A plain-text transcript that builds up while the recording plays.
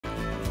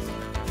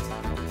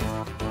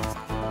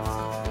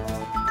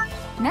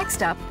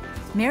Next up,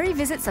 Mary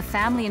visits a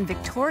family in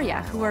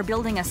Victoria who are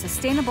building a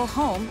sustainable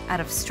home out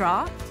of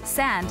straw,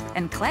 sand,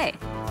 and clay.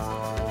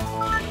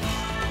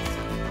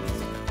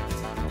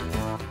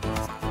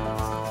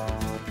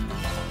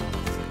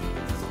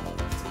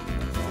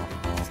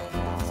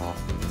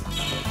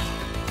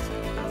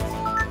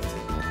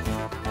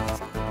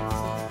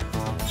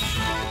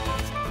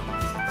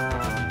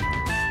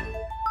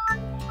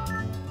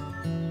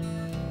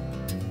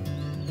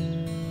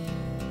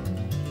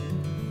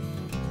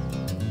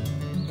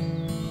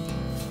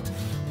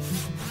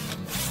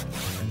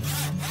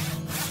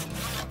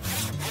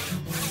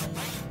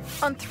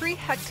 On 3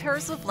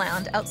 hectares of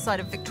land outside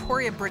of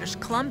Victoria, British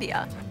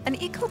Columbia, an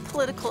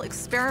eco-political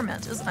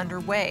experiment is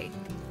underway.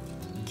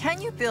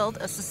 Can you build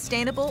a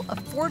sustainable,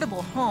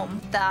 affordable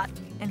home that,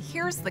 and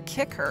here's the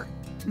kicker,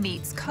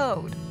 meets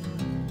code?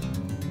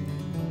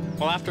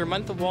 Well, after a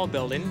month of wall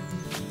building,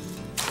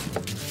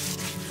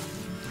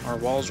 our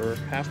walls are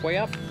halfway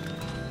up.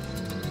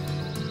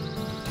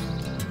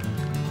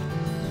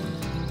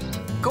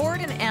 Gord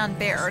and Ann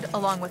Baird,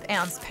 along with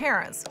Ann's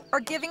parents,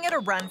 are giving it a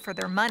run for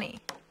their money.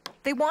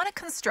 They want to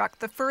construct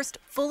the first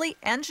fully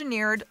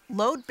engineered,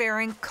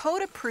 load-bearing,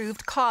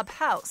 code-approved cob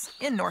house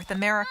in North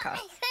America.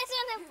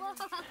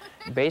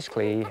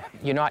 Basically,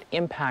 you're not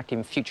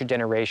impacting future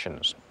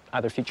generations,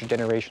 either future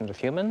generations of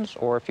humans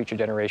or future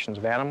generations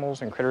of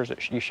animals and critters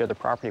that you share the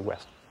property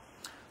with.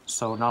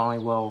 So not only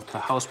will the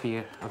house be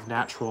of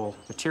natural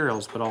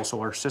materials, but also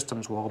our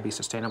systems will all be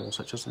sustainable,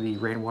 such as the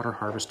rainwater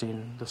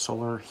harvesting, the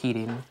solar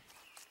heating.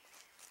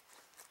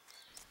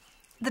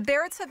 The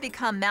Bairds have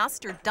become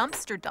master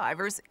dumpster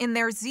divers in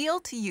their zeal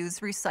to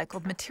use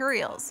recycled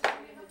materials.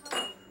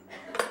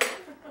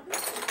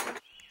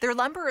 Their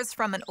lumber is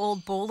from an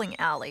old bowling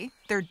alley,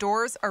 their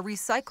doors are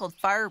recycled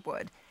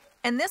firewood,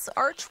 and this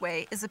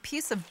archway is a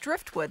piece of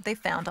driftwood they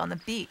found on the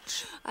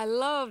beach. I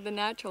love the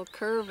natural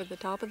curve at the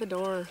top of the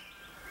door.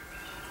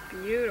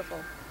 Beautiful.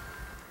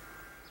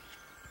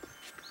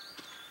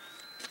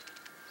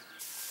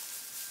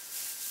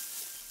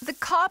 The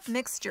cob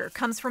mixture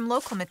comes from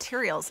local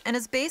materials and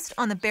is based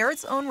on the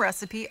Baird's own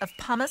recipe of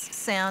pumice,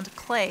 sand,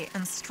 clay,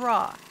 and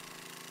straw.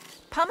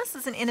 Pumice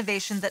is an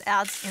innovation that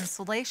adds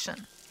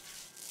insulation.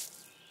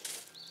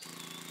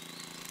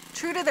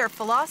 True to their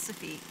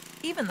philosophy,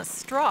 even the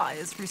straw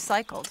is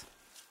recycled.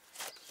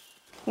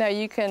 Now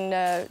you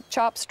can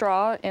chop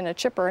straw in a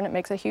chipper and it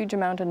makes a huge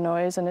amount of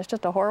noise and it's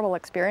just a horrible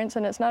experience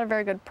and it's not a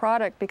very good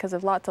product because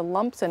of lots of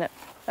lumps in it.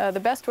 The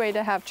best way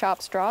to have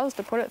chopped straw is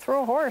to put it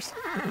through a horse.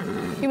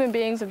 Human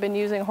beings have been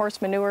using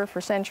horse manure for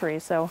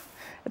centuries, so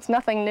it's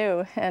nothing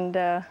new and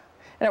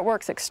it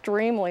works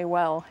extremely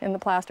well in the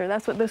plaster.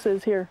 That's what this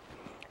is here.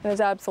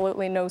 There's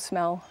absolutely no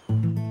smell.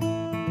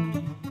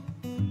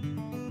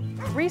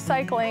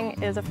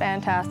 Recycling is a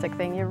fantastic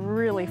thing. You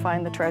really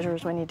find the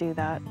treasures when you do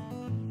that.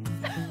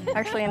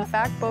 Actually, in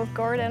fact, both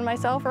Gord and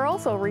myself are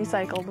also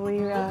recycled. We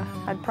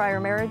had prior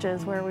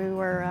marriages where we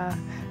were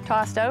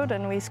tossed out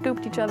and we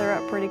scooped each other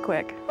up pretty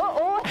quick.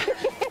 Uh-oh!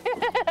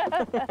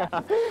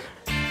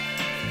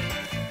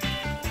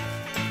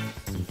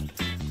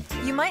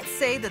 You might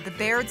say that the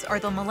Bairds are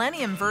the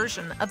millennium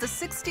version of the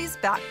 60s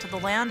Back to the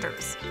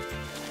Landers.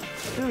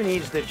 Who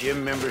needs the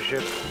gym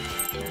membership?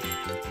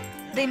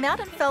 They met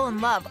and fell in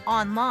love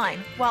online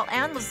while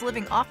Ann was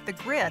living off the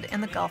grid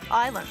in the Gulf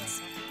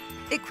Islands.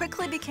 It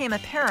quickly became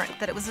apparent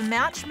that it was a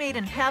match made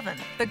in heaven,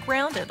 but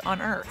grounded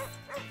on Earth.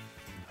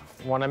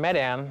 When I met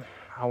Ann,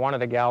 I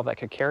wanted a gal that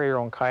could carry her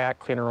own kayak,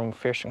 clean her own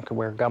fish, and could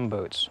wear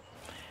gumboots.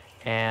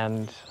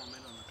 And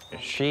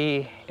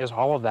she is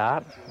all of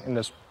that in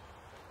this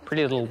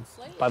pretty little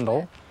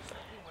bundle.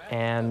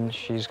 And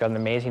she's got an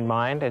amazing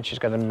mind, and she's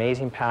got an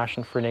amazing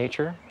passion for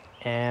nature,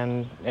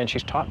 and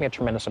she's taught me a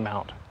tremendous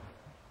amount.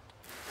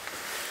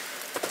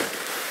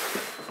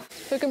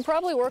 We can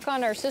probably work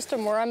on our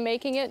system where I'm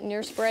making it and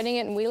you're spreading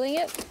it and wheeling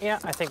it. Yeah,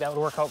 I think that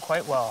would work out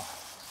quite well.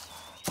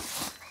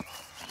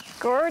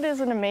 Gord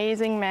is an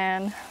amazing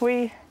man.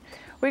 We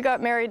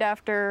got married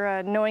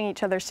after knowing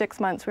each other 6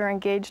 months. We were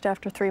engaged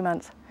after 3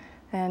 months.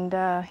 And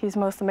he's the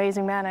most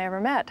amazing man I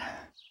ever met.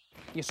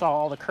 You saw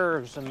all the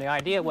curves, and the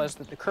idea was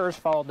that the curves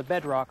followed the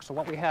bedrock. So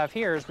what we have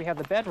here is we have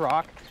the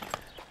bedrock.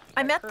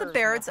 I met the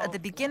Bairds at the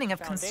beginning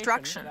of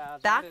construction,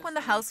 back when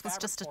the house was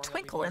just a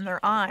twinkle in their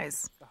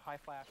eyes.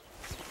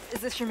 Is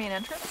this your main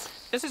entrance?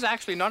 This is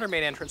actually not our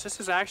main entrance.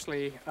 This is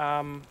actually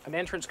an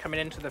entrance coming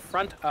into the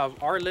front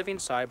of our living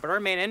side, but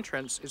our main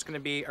entrance is going to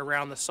be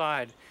around the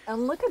side.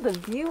 And look at the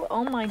view.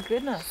 Oh my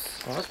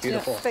goodness. Oh, that's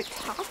beautiful. It's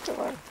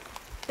spectacular.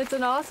 It's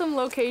an awesome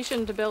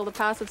location to build a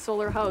passive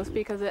solar house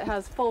because it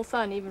has full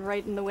sun even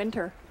right in the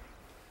winter.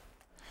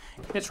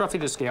 It's roughly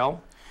to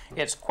scale.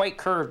 It's quite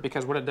curved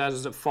because what it does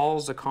is it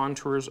follows the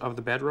contours of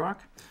the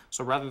bedrock.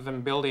 So rather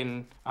than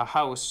building a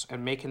house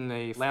and making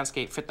the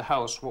landscape fit the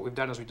house, what we've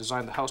done is we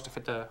designed the house to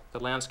fit the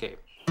landscape.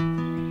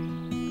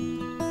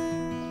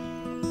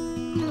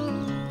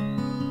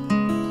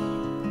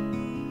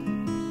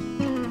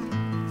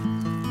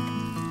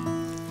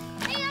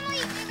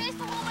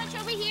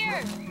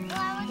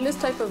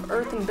 This type of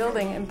earthen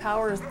building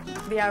empowers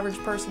the average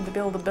person to be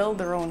able to build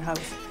their own house.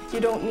 You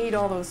don't need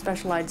all those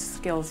specialized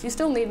skills. You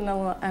still need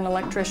an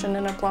electrician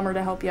and a plumber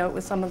to help you out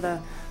with some of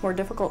the more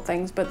difficult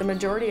things, but the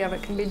majority of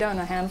it can be done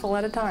a handful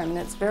at a time, and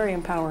it's very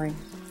empowering.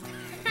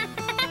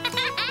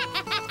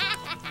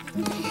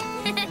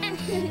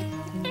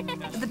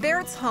 The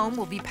Baird's home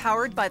will be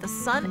powered by the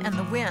sun and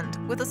the wind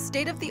with a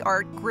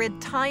state-of-the-art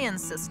grid tie-in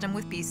system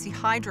with BC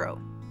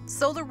Hydro.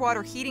 Solar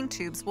water heating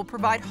tubes will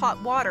provide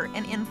hot water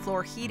and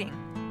in-floor heating.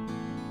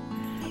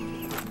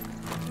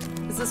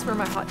 Is this where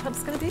my hot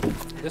tub's going to be?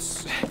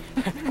 This,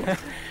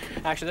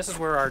 actually, this is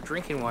where our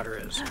drinking water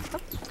is.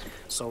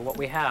 So what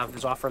we have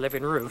is off our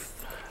living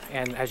roof,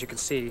 and as you can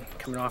see,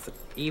 coming off the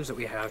eaves that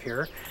we have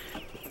here,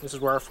 this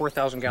is where our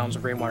 4,000 gallons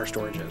of rainwater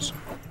storage is.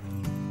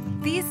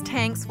 These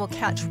tanks will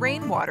catch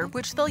rainwater,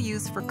 which they'll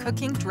use for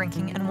cooking,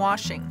 drinking, and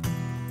washing.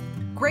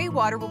 Gray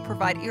water will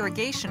provide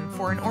irrigation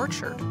for an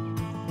orchard.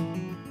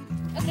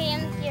 Okay,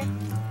 I'm here.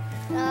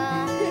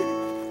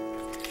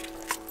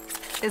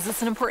 Is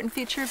this an important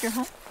feature of your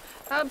home?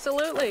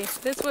 Absolutely.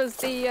 This was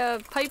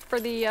the pipe for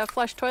the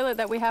flush toilet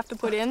that we have to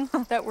put in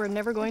that we're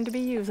never going to be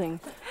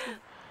using.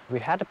 We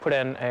had to put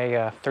in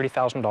a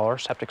 $30,000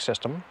 septic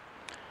system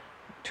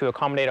to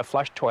accommodate a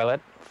flush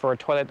toilet for a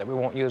toilet that we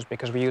won't use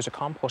because we use a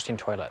composting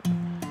toilet.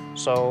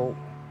 So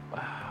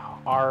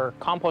our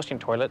composting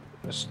toilet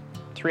is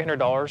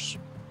 $300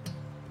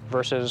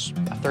 versus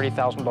a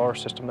 $30,000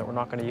 system that we're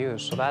not going to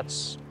use. So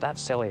that's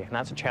silly, and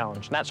that's a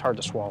challenge, and that's hard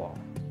to swallow.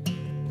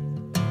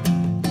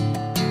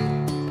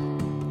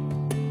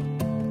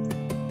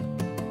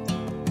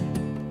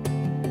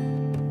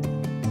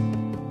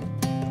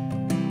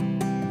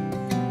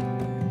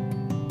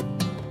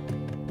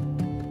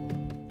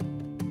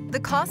 The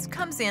cost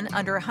comes in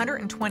under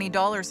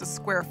 $120 a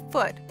square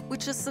foot,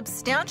 which is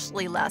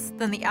substantially less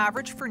than the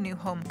average for new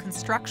home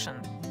construction.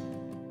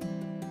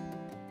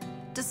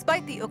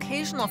 Despite the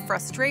occasional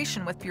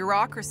frustration with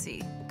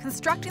bureaucracy,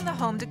 constructing the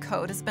home to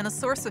code has been a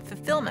source of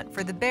fulfillment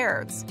for the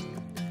Bairds.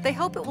 They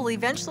hope it will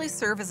eventually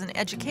serve as an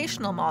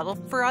educational model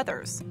for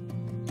others.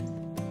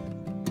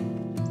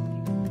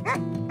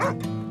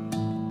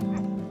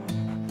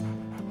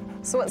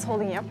 So what's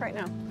holding you up right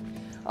now?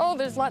 Oh,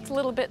 there's lots of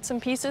little bits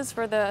and pieces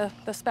for the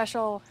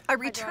special... I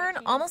return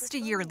almost a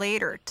year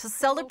later to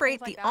celebrate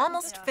the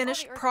almost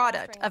finished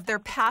product of their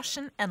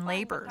passion and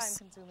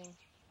labors.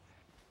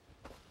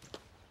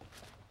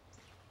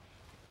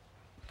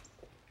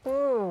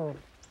 Ooh,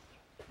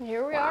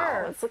 Here we wow,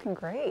 are. it's looking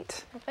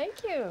great. Well,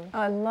 thank you.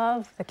 I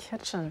love the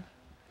kitchen.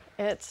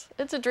 It's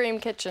a dream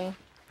kitchen,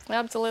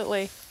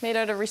 absolutely. Made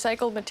out of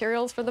recycled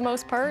materials for the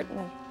most part.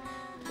 And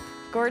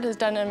Gord has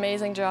done an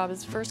amazing job.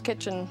 His first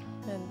kitchen.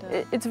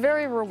 And it's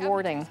very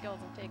rewarding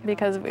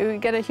because we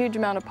get a huge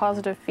amount of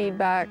positive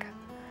feedback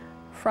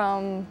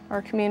from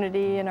our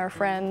community and our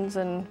friends,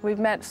 and we've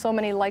met so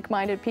many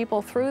like-minded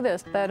people through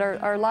this that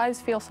our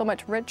lives feel so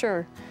much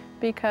richer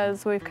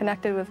because we've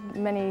connected with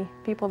many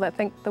people that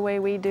think the way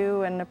we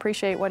do and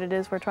appreciate what it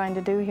is we're trying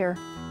to do here.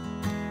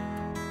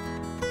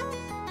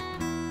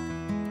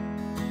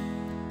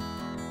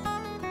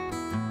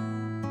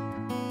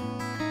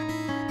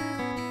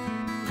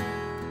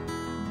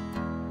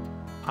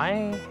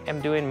 I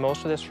am doing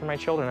most of this for my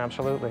children,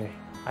 absolutely.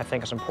 I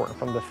think it's important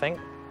for them to think,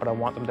 but I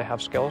want them to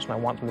have skills and I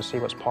want them to see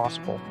what's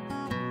possible.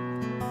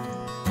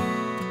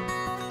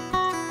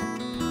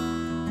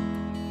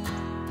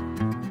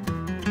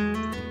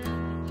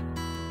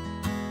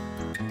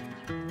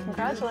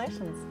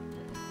 Congratulations.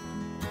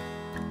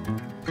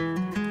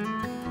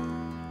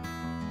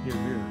 Here,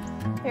 here.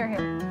 Here,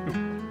 here.